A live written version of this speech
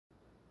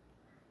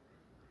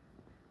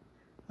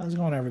How's it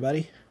going,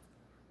 everybody?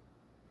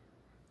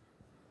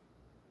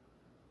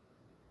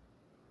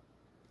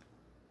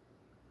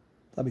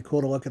 That'd be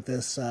cool to look at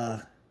this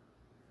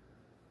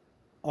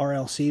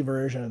RLC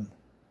version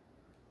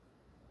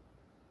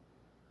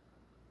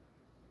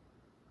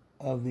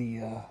of the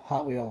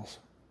Hot Wheels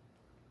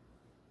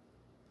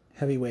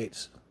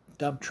Heavyweights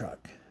dump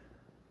truck.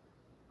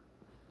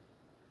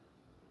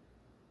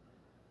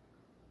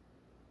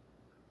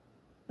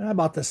 And I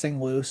bought this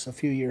thing loose a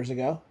few years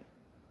ago.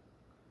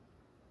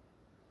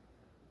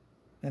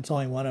 It's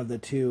only one of the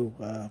two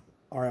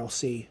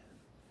RLC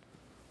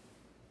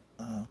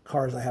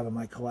cars I have in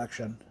my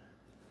collection.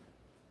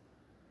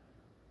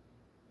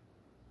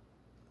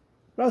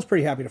 But I was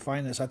pretty happy to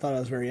find this. I thought it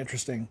was very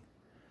interesting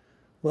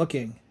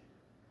looking.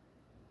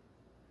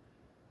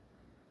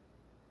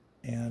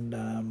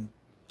 And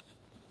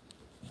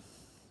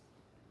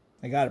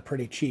I got it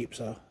pretty cheap,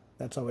 so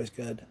that's always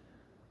good.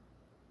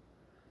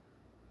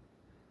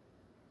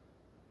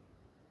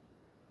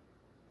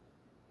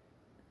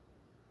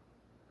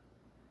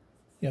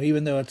 You know,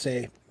 even though it's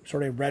a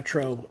sort of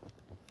retro,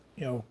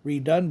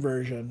 redone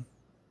version,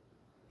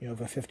 of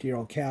a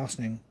 50-year-old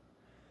casting,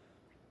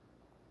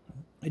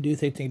 I do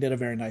think they did a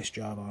very nice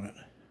job on it.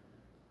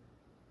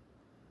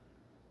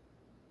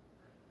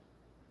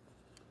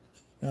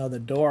 Now, the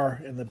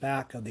door in the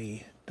back of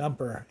the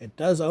dumper, it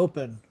does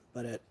open,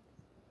 but it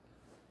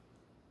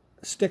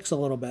sticks a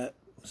little bit,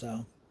 so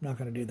I'm not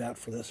going to do that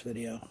for this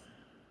video.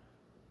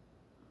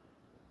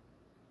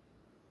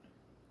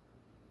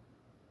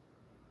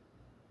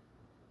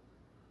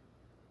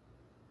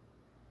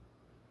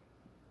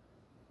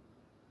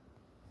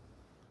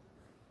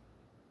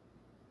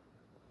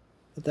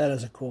 But that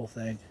is a cool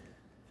thing.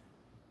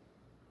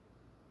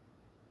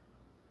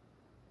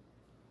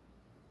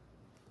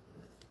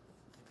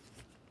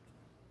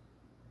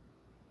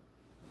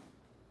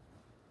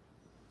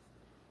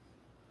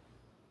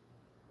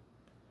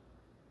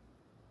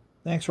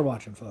 Thanks for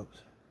watching, folks.